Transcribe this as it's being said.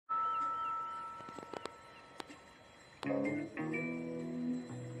I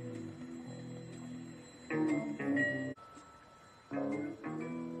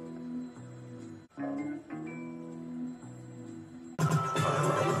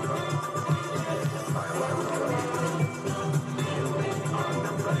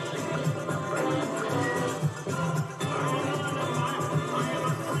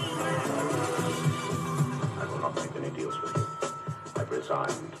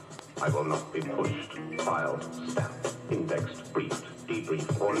will not be pushed, filed, stamped, indexed, briefed,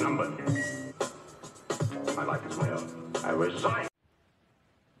 debriefed, or numbered. My life is my own. I resign.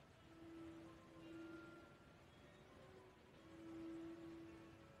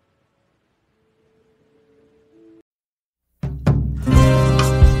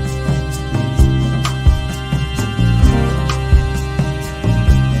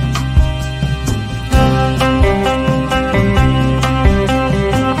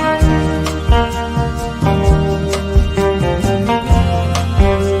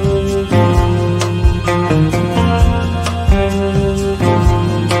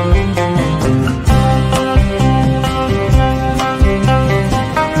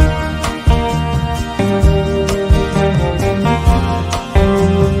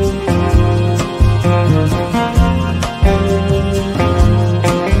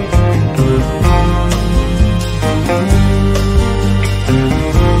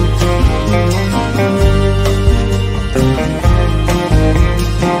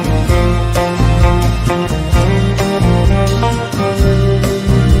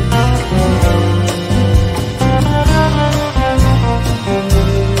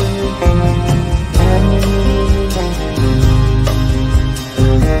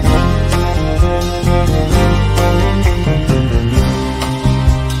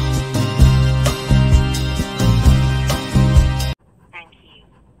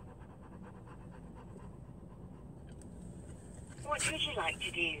 What would you like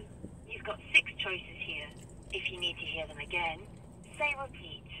to do? You've got 6 choices here. If you need to hear them again, say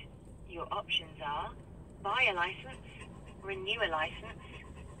repeat. Your options are buy a license, renew a license,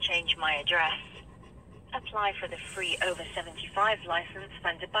 change my address, apply for the free over 75 license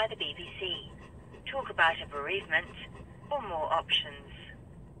funded by the BBC, talk about a bereavement, or more options.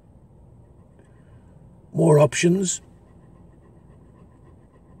 More options?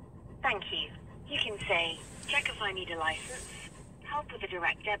 Thank you. You can say, check if I need a license, help with a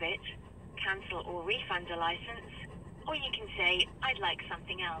direct debit, cancel or refund a license, or you can say, I'd like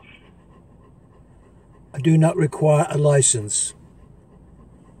something else. I do not require a license.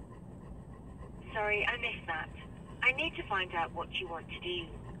 Sorry, I missed that. I need to find out what you want to do.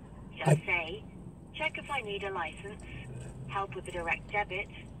 So say, check if I need a license, help with a direct debit,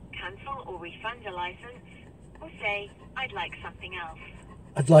 cancel or refund a license, or say, I'd like something else.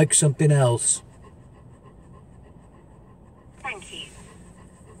 I'd like something else. Thank you.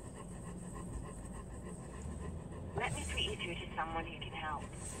 Let me put you through to someone who can help.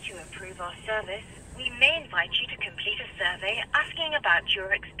 To improve our service, we may invite you to complete a survey asking about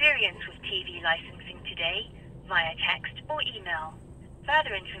your experience with TV licensing today via text or email.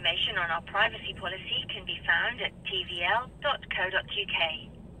 Further information on our privacy policy can be found at tvl.co.uk.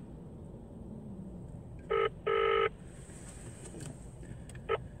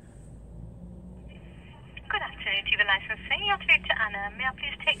 Good afternoon, TV Licensing. You're through to Anna. May I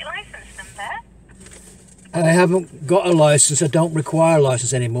please take your license number? I haven't got a license. I don't require a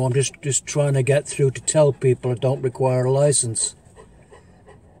license anymore. I'm just trying to get through to tell people I don't require a license.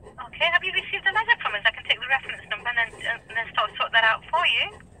 Okay, have you received a letter from us? I can take the reference number and then sort that out for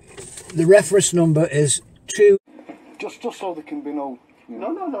you. The reference number is 2... Just so there can be no... You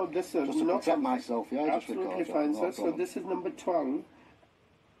know, No, this is... just to protect myself, yeah? Absolutely fine, sir. So this is number 12.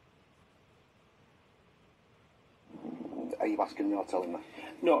 Are you asking me or telling me?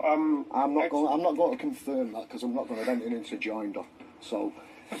 No, I'm not going to confirm that because I'm not going to enter into joinder. So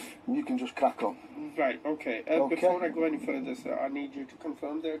you can just crack on. Right, okay. Before I go any further, sir, I need you to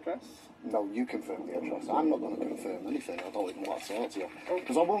confirm the address. No, you confirm the address. I'm not going to confirm anything. I don't even want to talk to you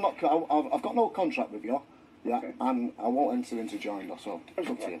because I will not. I've got no contract with you. Yeah, okay. And I won't enter into joinder. So it's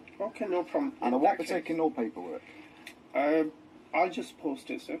up to you. Okay, no problem. And I won't be taking no paperwork. I'll just post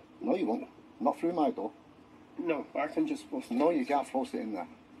it, sir. No, you won't. Not through my door. No, I can just post it. No, you can't post it in there.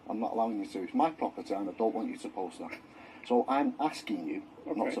 I'm not allowing you to. It's my property and I don't want you to post that. So I'm asking you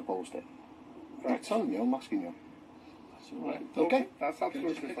not to post it. Right. I'm telling you, I'm asking you. That's all right. Okay? That's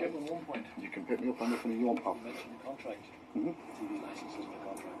absolutely fine. At one point. You can pick me up anything you want, pal. You mentioned the contract. TV license isn't a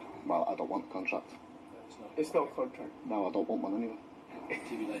contract. Well, I don't want a contract. It's not a contract. No, I don't want one anyway.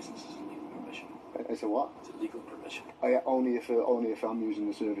 TV license is a legal permission. It's a what? It's a legal permission. Only if I'm using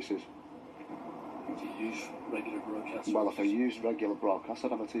the services. Do you use regular broadcast? Well, if I used regular broadcast,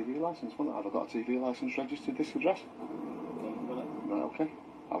 I'd have a TV licence, wouldn't I? Have I got a TV licence registered this address? Right, okay.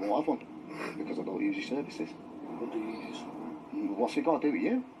 I won't have one, because I don't use your services. What do you use? What's it got to do with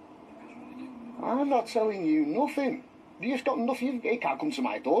you? I'm not telling you nothing. You've got nothing. You can't come to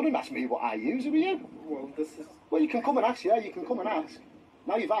my door and ask me what I use with you. Well, this is... Well, you can come and ask, yeah, you can come and ask.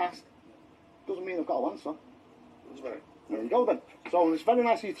 Now you've asked. Doesn't mean I've got to answer. That's right. There you go then. So it's very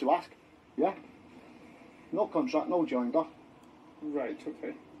nice of you to ask, yeah? No contract, no joinder. Right,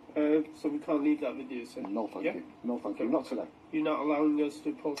 okay. So we can't leave that with you, sir? No, thank Yeah? you. No, thank you. Not today. You're not allowing us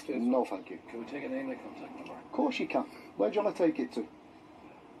to post it? No, thank you. Can we take a name and contact number? Of course you can. Where do you want to take it to?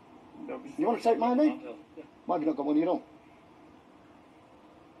 No. You want to take my name? Yeah. Why have you not got one of your own?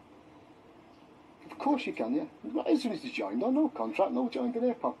 Of course you can, yeah. As soon as it's joined, no contract, no joinder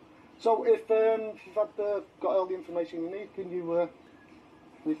there, pal. So if you've got all the information you need, can you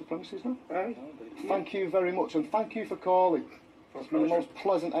leave the premises now? Aye. Thank you very much, and thank you for calling. It's been the most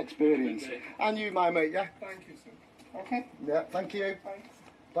pleasant experience. And you, my mate, yeah? Thank you, sir. Okay. Yeah, thank you. Thanks.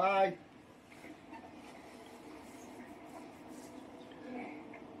 Bye.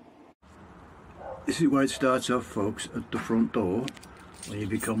 This is where it starts off, folks, at the front door. When you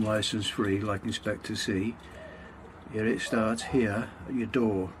become licence free, like Inspector C, here it starts here at your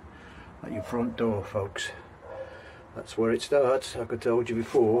door, at your front door, folks. That's where it starts, like I told you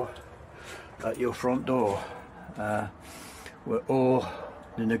before, at your front door, where all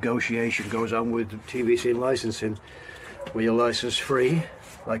the negotiation goes on with TVC and licensing. Where you're licence free,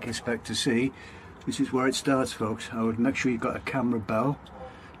 like Inspector C, this is where it starts, folks. I would make sure you've got a camera bell,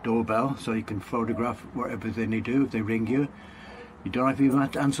 doorbell, so you can photograph whatever they need to do if they ring you. You don't have to even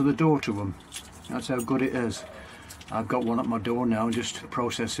have to answer the door to them. That's how good it is. I've got one at my door now, just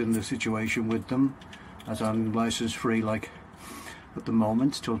processing the situation with them, as I'm licence free, like at the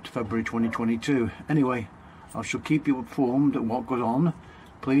moment, till February 2022. Anyway, I shall keep you informed of what goes on.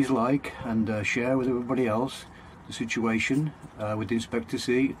 Please like and share with everybody else the situation with Inspector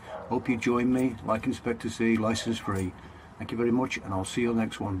C. Hope you join me, like Inspector C, licence free. Thank you very much, and I'll see you on the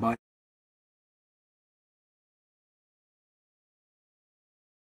next one. Bye.